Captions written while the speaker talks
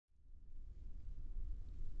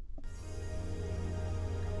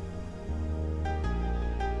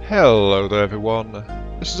Hello there everyone,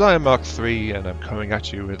 this is Iron Mark III and I'm coming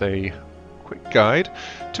at you with a quick guide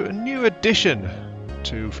to a new addition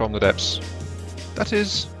to From the Depths. That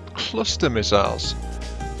is, cluster missiles.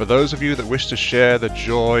 For those of you that wish to share the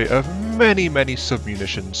joy of many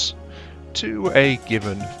sub-munitions to a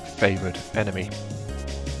given favoured enemy.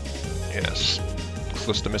 Yes,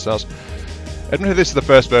 cluster missiles. Admittedly this is the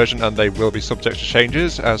first version and they will be subject to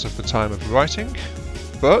changes as of the time of writing,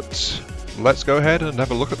 but let's go ahead and have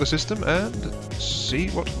a look at the system and see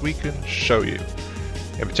what we can show you.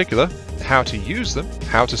 In particular, how to use them,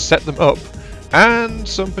 how to set them up, and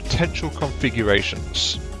some potential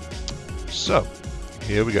configurations. So,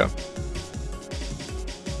 here we go.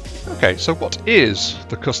 Okay, so what is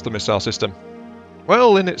the cluster missile system?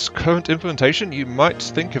 Well, in its current implementation, you might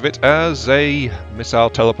think of it as a missile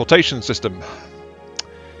teleportation system.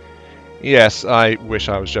 Yes, I wish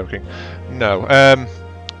I was joking. No,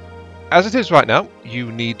 as it is right now,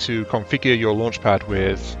 you need to configure your launch pad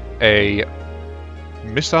with a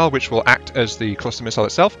missile which will act as the cluster missile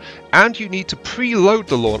itself, and you need to preload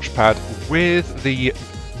the launch pad with the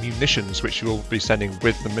munitions which you will be sending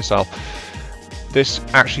with the missile. This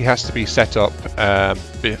actually has to be set up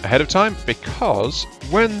ahead of time, because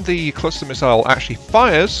when the cluster missile actually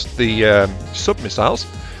fires the sub-missiles,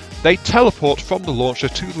 they teleport from the launcher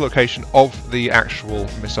to the location of the actual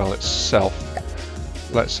missile itself.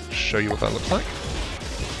 Let's show you what that looks like.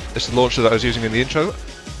 This is the launcher that I was using in the intro.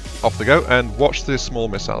 Off they go, and watch the small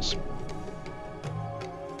missiles.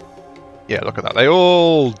 Yeah, look at that. They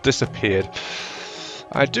all disappeared.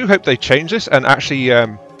 I do hope they change this and actually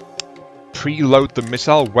preload the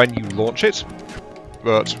missile when you launch it.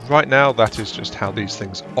 But right now, that is just how these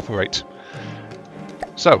things operate.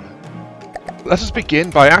 So, let us begin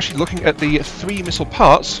by actually looking at the 3 missile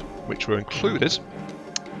parts which were included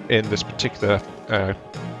in this particular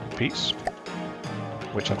piece,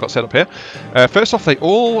 which I've got set up here. First off, they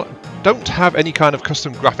all don't have any kind of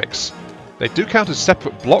custom graphics. They do count as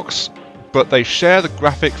separate blocks, but they share the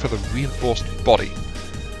graphic for the reinforced body.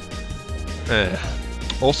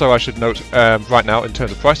 Also, I should note right now, in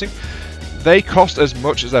terms of pricing, they cost as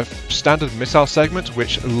much as a standard missile segment,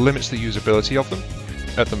 which limits the usability of them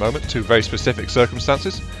at the moment to very specific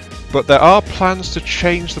circumstances. But there are plans to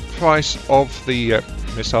change the price of the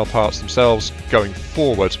missile parts themselves going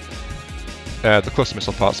forward. The cluster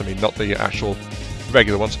missile parts, I mean, not the actual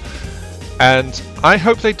regular ones. And I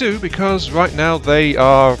hope they do, because right now they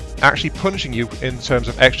are actually punishing you in terms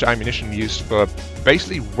of extra ammunition used for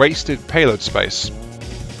basically wasted payload space.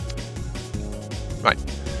 Right,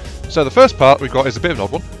 so the first part we've got is a bit of an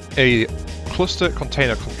odd one, a cluster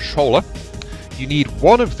container controller. You need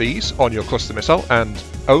one of these on your cluster missile, and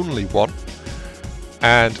only one,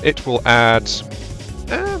 and it will add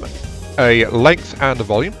a length and a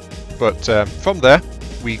volume, but from there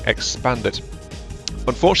we expand it.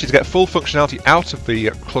 Unfortunately, to get full functionality out of the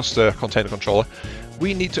cluster container controller,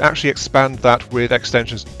 we need to actually expand that with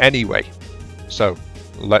extensions anyway. So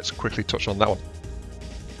let's quickly touch on that one.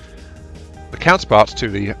 The counterpart to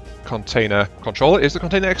the container controller is the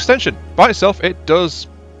container extension. By itself, it does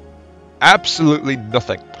absolutely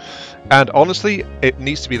nothing. And honestly, it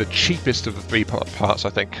needs to be the cheapest of the 3 parts, I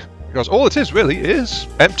think. Because all it is really is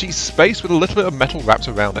empty space with a little bit of metal wrapped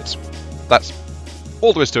around it. That's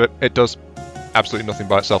all there is to it. It does absolutely nothing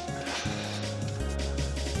by itself.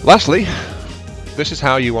 Lastly, this is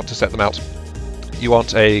how you want to set them out. You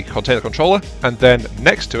want a container controller, and then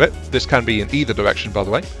next to it, this can be in either direction by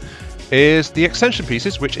the way, is the extension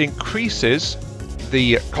pieces, which increases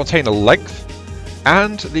the container length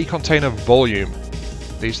and the container volume.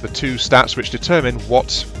 These are the 2 stats which determine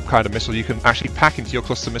what kind of missile you can actually pack into your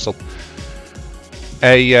cluster missile.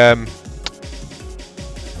 A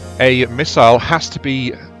missile has to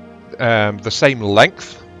be the same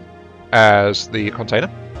length as the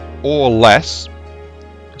container, or less,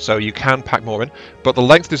 so you can pack more in, but the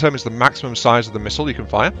length determines the maximum size of the missile you can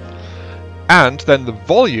fire, and then the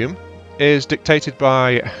volume is dictated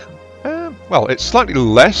by, well, it's slightly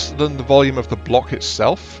less than the volume of the block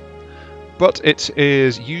itself, but it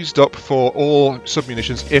is used up for all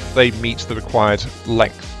submunitions if they meet the required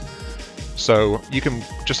length. So you can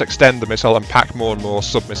just extend the missile and pack more and more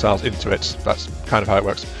sub-missiles into it. That's kind of how it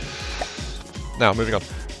works. Now, moving on.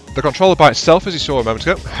 The controller by itself, as you saw a moment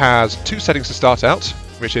ago, has 2 settings to start out,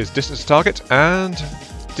 which is distance to target and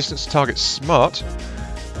distance to target smart.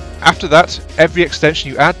 After that, every extension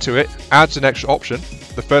you add to it adds an extra option.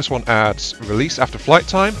 The first one adds release after flight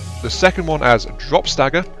time, the second one adds drop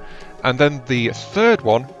stagger, and then the third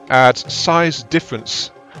one adds size difference.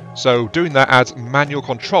 So doing that adds manual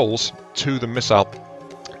controls to the missile.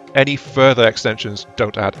 Any further extensions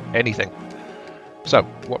don't add anything. So,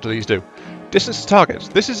 what do these do? Distance to target.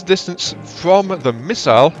 This is distance from the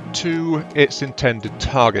missile to its intended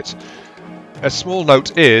target. A small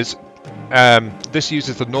note is, this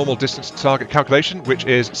uses the normal distance to target calculation, which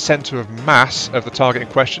is centre of mass of the target in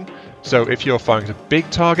question. So if you're firing at a big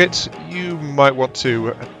target, you might want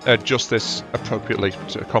to adjust this appropriately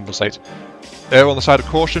to compensate. Err on the side of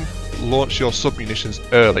caution, launch your sub-munitions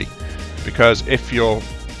early, because if your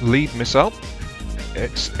lead missile,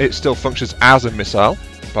 it still functions as a missile,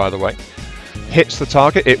 by the way, hits the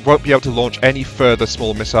target, it won't be able to launch any further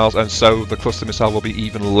small missiles, and so the cluster missile will be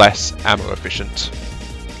even less ammo efficient.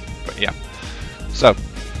 But yeah, so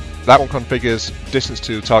that one configures distance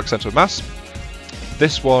to target center of mass.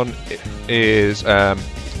 This one is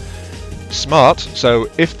smart, so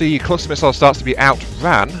if the cluster missile starts to be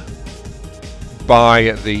outran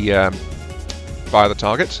by the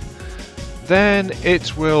target, then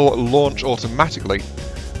it will launch automatically.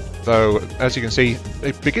 Though, as you can see,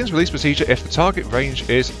 it begins release procedure if the target range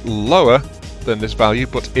is lower than this value,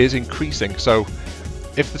 but is increasing. So,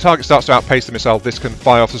 if the target starts to outpace the missile, this can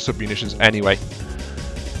fire off the sub-munitions anyway.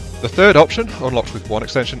 The third option, unlocked with one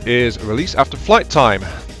extension, is release after flight time.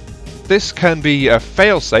 This can be a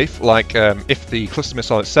fail-safe, like if the cluster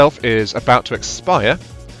missile itself is about to expire,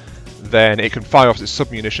 then it can fire off its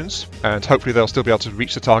sub-munitions, and hopefully they'll still be able to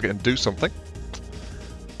reach the target and do something.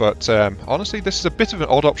 But honestly, this is a bit of an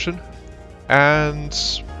odd option, and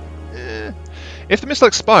if the missile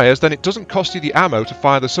expires, then it doesn't cost you the ammo to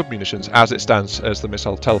fire the sub-munitions as it stands as the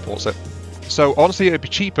missile teleports it. So honestly, it'd be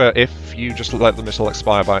cheaper if you just let the missile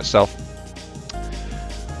expire by itself.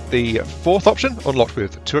 The fourth option, unlocked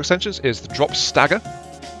with two extensions, is the drop stagger.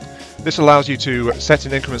 This allows you to set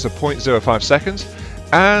in increments of 0.05 seconds,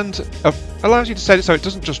 and allows you to set it so it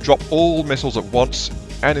doesn't just drop all missiles at once,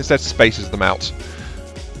 and instead spaces them out.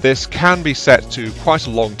 This can be set to quite a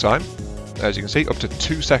long time, as you can see, up to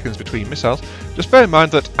 2 seconds between missiles. Just bear in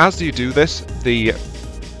mind that as you do this, the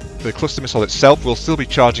cluster missile itself will still be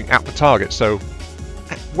charging at the target, so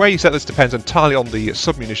where you set this depends entirely on the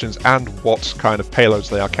sub-munitions and what kind of payloads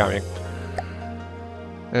they are carrying.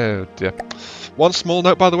 Oh dear. One small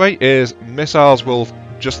note, by the way, is missiles will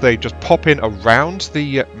just pop in around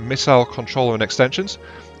the missile controller and extensions.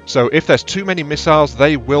 So if there's too many missiles,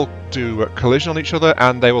 they will do a collision on each other,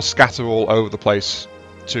 and they will scatter all over the place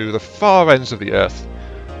to the far ends of the Earth.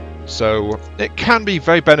 So it can be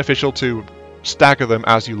very beneficial to stagger them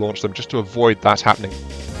as you launch them, just to avoid that happening.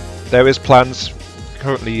 There is plans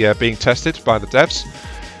currently being tested by the devs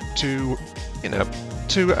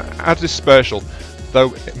to add dispersal.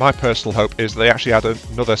 Though my personal hope is they actually add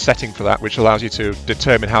another setting for that, which allows you to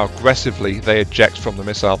determine how aggressively they eject from the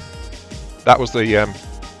missile. That was the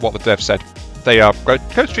what the devs said. They are going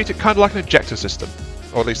to treat it kind of like an ejector system,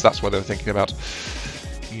 or at least that's what they were thinking about.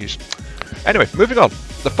 Yes. Anyway, moving on.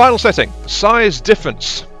 The final setting, size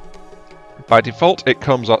difference. By default, it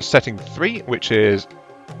comes at setting 3, which is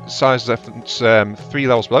size difference 3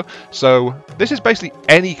 levels below. So this is basically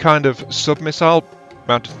any kind of sub-missile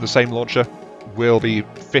mounted to the same launcher will be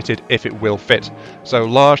fitted if it will fit. So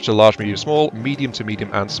large to large, medium, small, medium to medium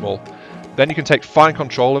and small. Then you can take fine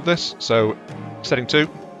control of this. So setting 2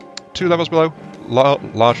 levels below,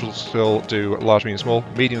 large will still do large, medium, small,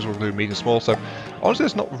 mediums will do medium, small. So honestly,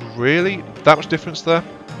 there's not really that much difference there.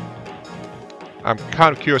 I'm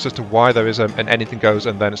kind of curious as to why there is an anything goes,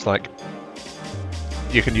 and then it's like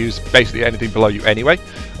you can use basically anything below you anyway,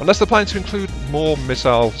 unless they're planning to include more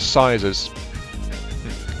missile sizes.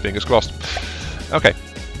 Fingers crossed. Okay.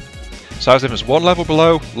 Size difference 1 level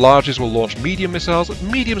below, larges will launch medium missiles,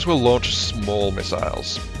 mediums will launch small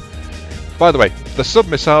missiles. By the way, the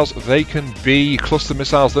sub-missiles, they can be cluster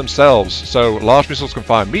missiles themselves, so large missiles can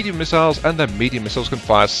fire medium missiles, and then medium missiles can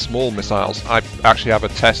fire small missiles. I actually have a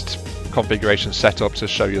test configuration set up to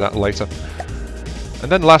show you that later.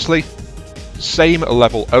 And then lastly, same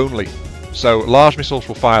level only. So large missiles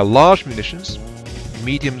will fire large munitions,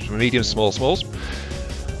 mediums, small, smalls.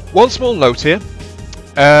 One small note here,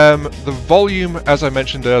 the volume, as I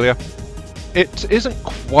mentioned earlier, it isn't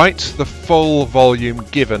quite the full volume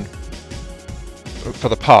given for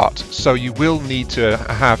the part, so you will need to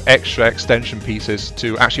have extra extension pieces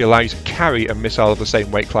to actually allow you to carry a missile of the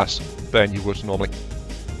same weight class than you would normally.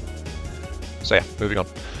 So yeah, moving on.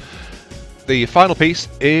 The final piece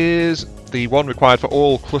is the one required for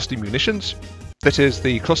all cluster munitions. That is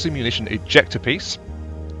the cluster munition ejector piece.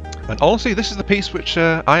 And honestly, this is the piece which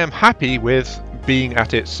I am happy with being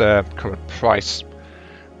at its current price.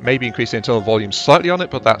 Maybe increase the internal volume slightly on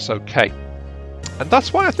it, but that's okay. And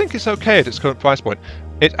that's why I think it's okay at its current price point.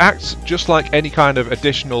 It acts just like any kind of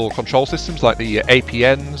additional control systems, like the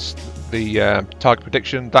APNs, the target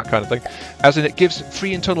prediction, that kind of thing, as in it gives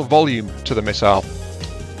free internal volume to the missile.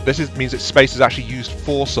 This means its space is actually used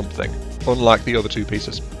for something, unlike the other two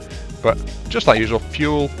pieces. But just like usual,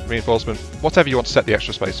 fuel, reinforcement, whatever you want to set the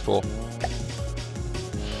extra space for.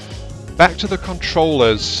 Back to the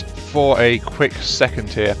controllers for a quick second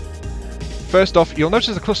here. First off, you'll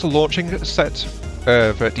notice the cluster launching set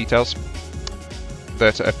of details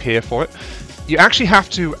that appear for it. You actually have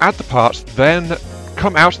to add the parts, then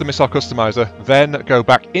come out of the missile customizer, then go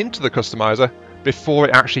back into the customizer before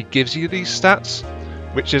it actually gives you these stats,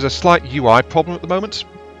 which is a slight UI problem at the moment.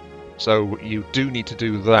 So you do need to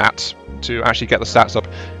do that to actually get the stats up.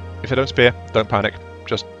 If they don't appear, don't panic.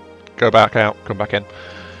 Just go back out, come back in.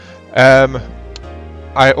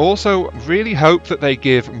 I also really hope that they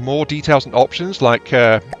give more details and options, like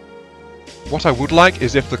what I would like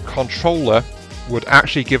is if the controller would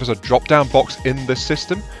actually give us a drop-down box in this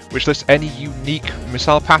system which lists any unique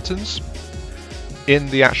missile patterns in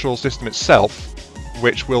the actual system itself,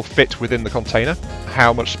 which will fit within the container,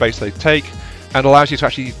 how much space they take, and allows you to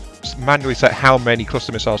actually manually set how many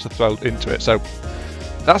cluster missiles to throw into it. So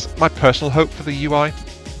that's my personal hope for the UI.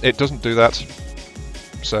 It doesn't do that.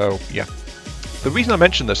 So yeah. The reason I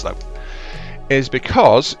mention this though is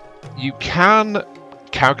because you can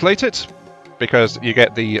calculate it, because you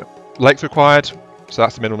get the length required, so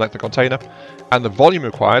that's the minimum length of the container, and the volume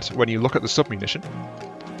required when you look at the submunition,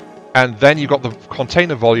 and then you've got the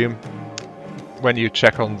container volume when you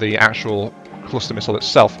check on the actual cluster missile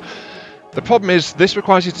itself. The problem is this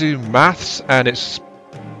requires you to do maths, and it's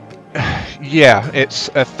yeah, it's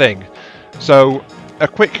a thing. So a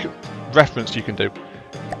quick reference you can do.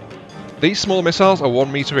 These small missiles are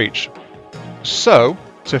 1 meter each. So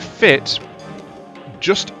to fit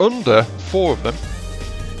just under 4 of them,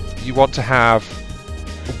 you want to have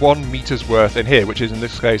 1 meter's worth in here, which is in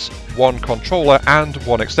this case 1 controller and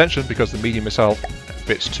 1 extension, because the medium missile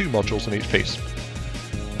fits 2 modules in each piece.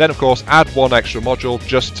 Then of course add 1 extra module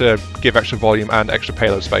just to give extra volume and extra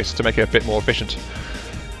payload space to make it a bit more efficient.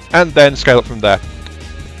 And then scale up from there.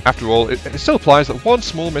 After all, it still applies that 1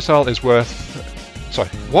 small missile is worth... Sorry,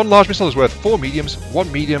 1 large missile is worth 4 mediums,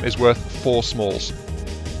 1 medium is worth 4 smalls.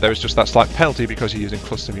 There is just that slight penalty because you're using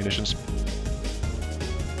cluster munitions.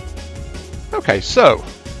 Okay, so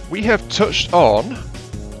we have touched on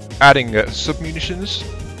adding submunitions,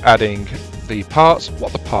 adding the parts,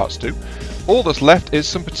 what the parts do. All that's left is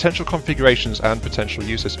some potential configurations and potential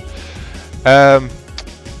uses.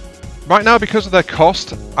 Right now, because of their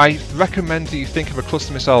cost, I recommend that you think of a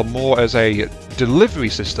cluster missile more as a delivery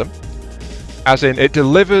system, as in it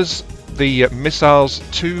delivers the missiles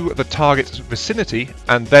to the target's vicinity,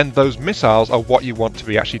 and then those missiles are what you want to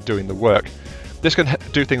be actually doing the work. This can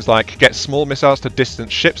do things like get small missiles to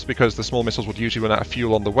distant ships, because the small missiles would usually run out of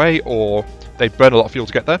fuel on the way, or they burn a lot of fuel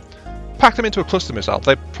to get there. Pack them into a cluster missile,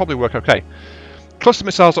 they probably work okay. Cluster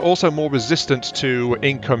missiles are also more resistant to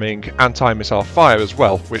incoming anti-missile fire as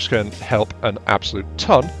well, which can help an absolute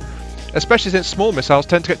ton, especially since small missiles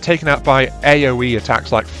tend to get taken out by AoE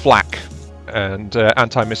attacks like flak and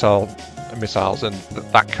anti-missile missiles and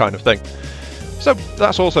that kind of thing. So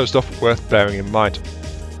that's also stuff worth bearing in mind.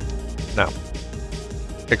 Now,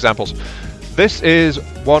 examples. This is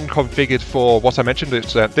one configured for what I mentioned.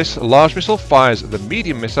 It's this large missile fires the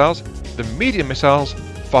medium missiles. The medium missiles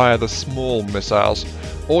fire the small missiles.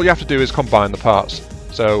 All you have to do is combine the parts.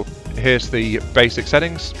 So here's the basic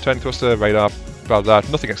settings: turning thruster, radar, blah blah,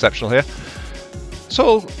 nothing exceptional here.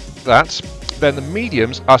 So that. Then the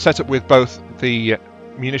mediums are set up with both the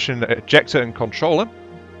munition ejector and controller.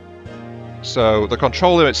 So the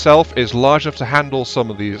controller itself is large enough to handle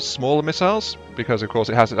some of these smaller missiles, because of course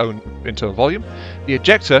it has its own internal volume. The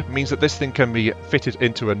ejector means that this thing can be fitted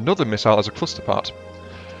into another missile as a cluster part.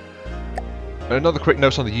 Another quick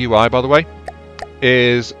note on the UI, by the way,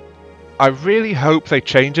 is I really hope they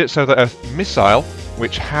change it so that a missile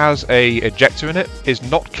which has a ejector in it is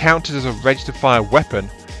not counted as a ready-to-fire weapon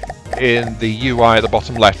in the UI at the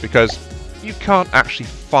bottom left, because you can't actually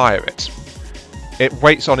fire it. It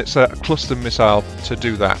waits on its cluster missile to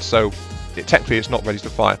do that, so technically it's not ready to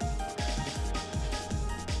fire.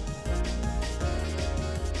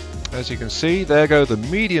 As you can see, there go the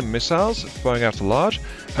medium missiles firing out the large,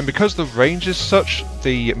 and because the range is such,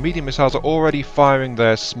 the medium missiles are already firing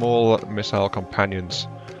their small missile companions.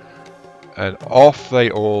 And off they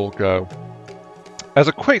all go. As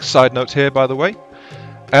a quick side note here, by the way,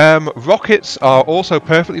 rockets are also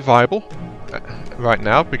perfectly viable right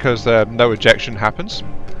now because no ejection happens.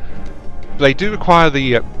 They do require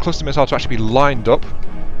the cluster missile to actually be lined up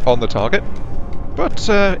on the target, But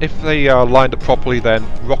if they are lined up properly, then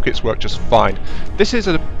rockets work just fine. This is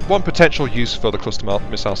one potential use for the cluster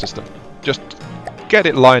missile system. Just get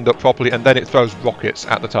it lined up properly and then it throws rockets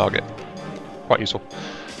at the target. Quite useful.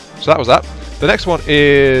 So that was that. The next one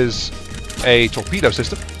is a torpedo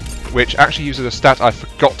system, which actually uses a stat I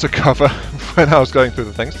forgot to cover when I was going through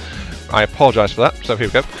the things. I apologise for that, so here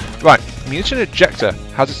we go. Right, munition ejector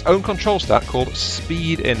has its own control stat called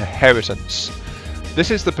speed inheritance.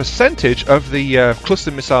 This is the percentage of the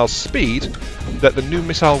cluster missile's speed that the new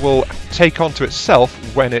missile will take onto itself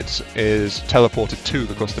when it is teleported to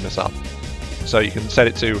the cluster missile. So you can set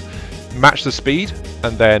it to match the speed,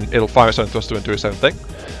 and then it'll fire its own thruster and do its own thing.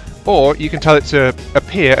 Or you can tell it to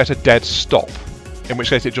appear at a dead stop, in which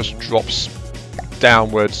case it just drops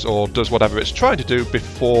downwards or does whatever it's trying to do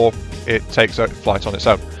before it takes flight on its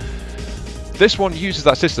own. This one uses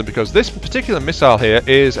that system because this particular missile here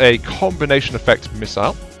is a combination effect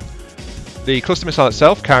missile. The cluster missile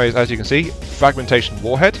itself carries, as you can see, fragmentation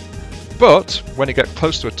warhead, but when it gets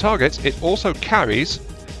close to a target, it also carries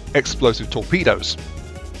explosive torpedoes,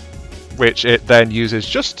 which it then uses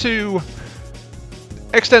just to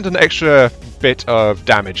extend an extra bit of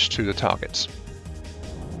damage to the targets.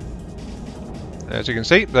 As you can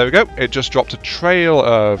see, there we go, it just dropped a trail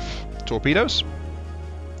of torpedoes.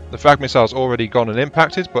 The frag missile's already gone and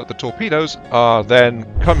impacted, but the torpedoes are then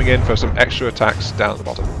coming in for some extra attacks down at the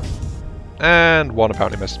bottom. And one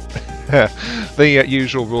apparently missed. The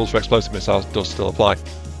usual rules for explosive missiles does still apply.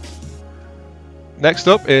 Next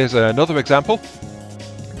up is another example.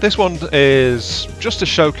 This one is just to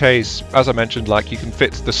showcase, as I mentioned, like you can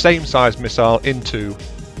fit the same size missile into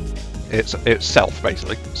itself,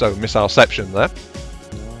 basically. So missileception there.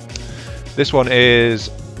 This one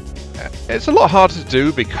is... It's a lot harder to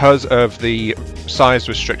do because of the size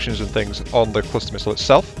restrictions and things on the cluster missile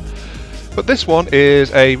itself. But this one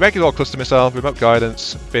is a regular cluster missile, remote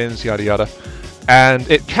guidance, fins, yada yada. And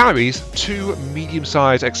it carries 2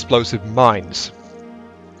 medium-sized explosive mines.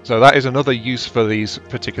 So that is another use for these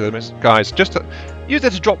particular guys. Just to use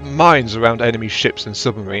it to drop mines around enemy ships and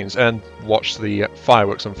submarines and watch the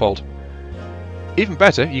fireworks unfold. Even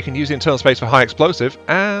better, you can use the internal space for high explosive,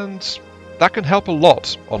 and that can help a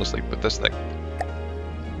lot, honestly, with this thing.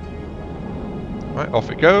 Right, off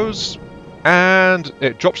it goes. And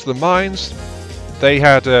it drops the mines. They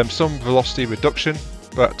had some velocity reduction,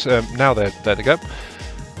 but now there they go.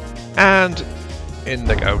 And in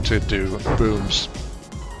they go to do booms.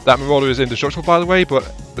 That Marauder is indestructible, by the way,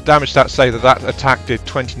 but the damage stats say that that attack did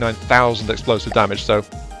 29,000 explosive damage, so,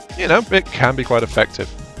 you know, it can be quite effective.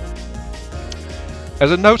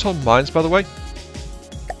 As a note on mines, by the way,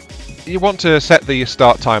 you want to set the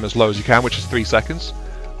start time as low as you can, which is 3 seconds.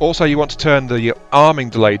 Also, you want to turn the arming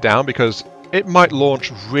delay down, because it might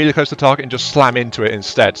launch really close to the target and just slam into it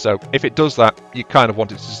instead, so if it does that, you kind of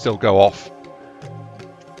want it to still go off.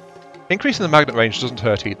 Increasing the magnet range doesn't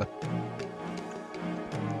hurt either.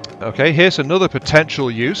 Okay, here's another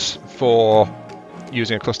potential use for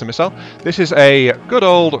using a cluster missile. This is a good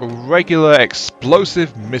old regular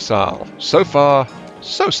explosive missile. So far,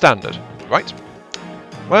 so standard, right?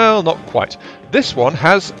 Well, not quite. This one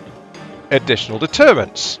has additional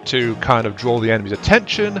deterrents to kind of draw the enemy's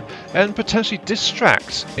attention and potentially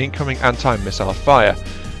distract incoming anti-missile fire,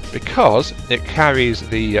 because it carries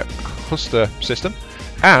the cluster system,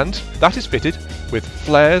 and that is fitted with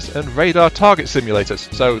flares and radar target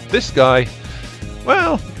simulators. So this guy,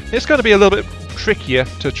 well, it's going to be a little bit trickier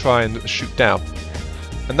to try and shoot down.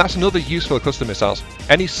 And that's another use for the cluster missiles.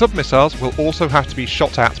 Any sub-missiles will also have to be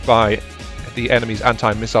shot at by the enemy's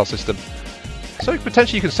anti-missile system. So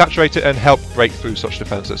potentially you can saturate it and help break through such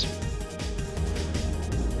defences.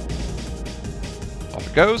 Off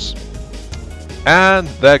it goes. And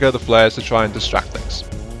there go the flares to try and distract things.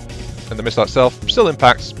 And the missile itself still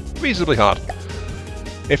impacts reasonably hard.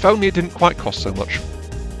 If only it didn't quite cost so much.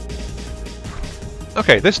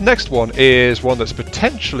 Okay, this next one is one that's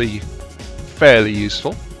potentially fairly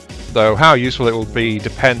useful, though how useful it will be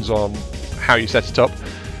depends on how you set it up.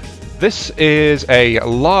 This is a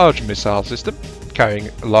large missile system, carrying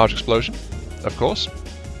a large explosion, of course.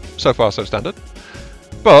 So far so standard.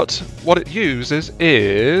 But what it uses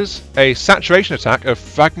is a saturation attack of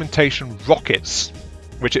fragmentation rockets,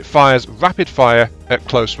 which it fires rapid fire at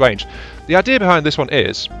close range. The idea behind this one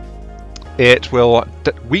is it will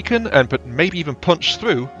weaken and maybe even punch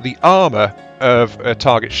through the armour of a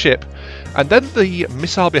target ship, and then the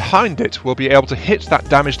missile behind it will be able to hit that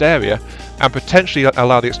damaged area and potentially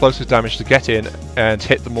allow the explosive damage to get in and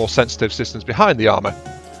hit the more sensitive systems behind the armour,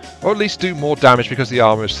 or at least do more damage because the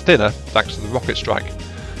armour is thinner thanks to the rocket strike.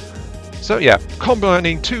 So yeah,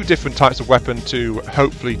 combining two different types of weapon to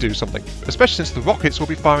hopefully do something, especially since the rockets will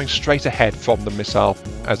be firing straight ahead from the missile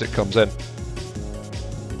as it comes in.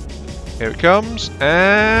 Here it comes,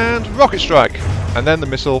 and rocket strike, and then the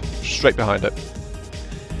missile straight behind it.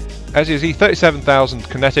 As you see, 37,000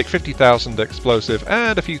 kinetic, 50,000 explosive,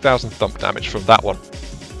 and a few thousand thump damage from that one.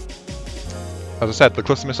 As I said, the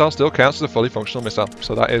cluster missile still counts as a fully functional missile,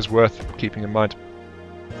 so that is worth keeping in mind.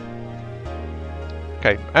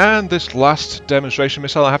 Okay, and this last demonstration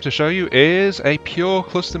missile I have to show you is a pure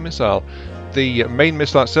cluster missile. The main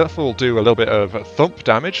missile itself will do a little bit of thump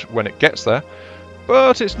damage when it gets there,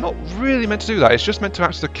 but it's not really meant to do that, it's just meant to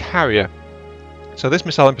act as a carrier. So this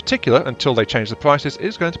missile in particular, until they change the prices,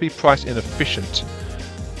 is going to be price inefficient.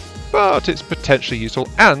 But it's potentially useful,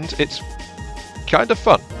 and it's kind of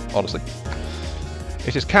fun, honestly.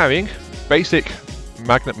 It is carrying basic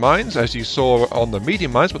magnet mines, as you saw on the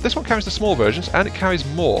medium mines, but this one carries the small versions, and it carries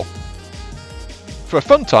more. For a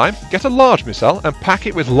fun time, get a large missile and pack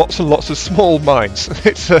it with lots and lots of small mines.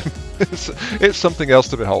 It's something else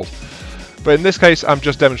to behold. But in this case, I'm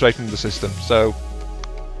just demonstrating the system, so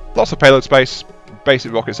lots of payload space,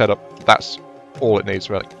 basic rocket setup, that's all it needs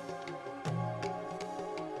really.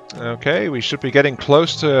 Okay, we should be getting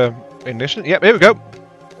close to ignition. Yep, here we go.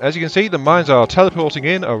 As you can see, the mines are teleporting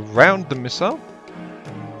in around the missile,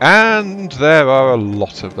 and there are a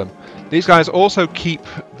lot of them. These guys also keep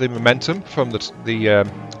the momentum from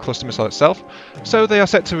the cluster missile itself, so they are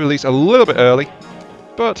set to release a little bit early,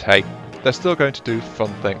 but hey, they're still going to do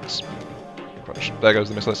fun things. Crunch. There goes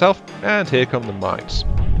the missile itself, and here come the mines.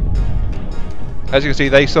 As you can see,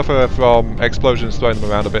 they suffer from explosions throwing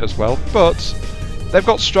them around a bit as well, but they've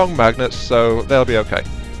got strong magnets, so they'll be okay.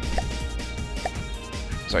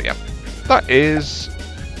 So yeah, that is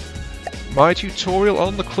my tutorial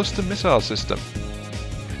on the cluster missile system.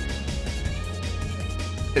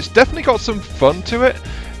 It's definitely got some fun to it,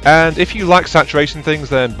 and if you like saturation things,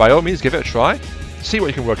 then by all means give it a try. See what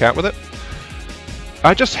you can work out with it.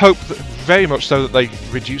 I just hope that very much so that they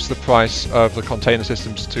reduce the price of the container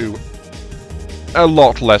systems to a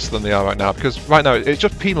lot less than they are right now, because right now it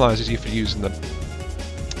just penalises you for using them.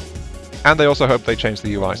 And they also hope they change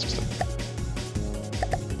the UI system.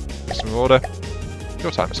 Mr. Marauder,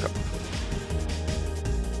 your time has come.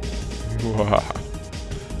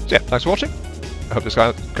 So yeah, thanks for watching. I hope this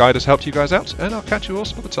guide has helped you guys out, and I'll catch you all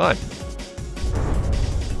some other time.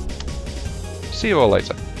 See you all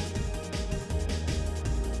later.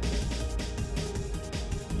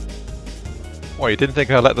 Well, you didn't think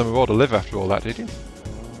I'd let the Marauder live after all that, did you?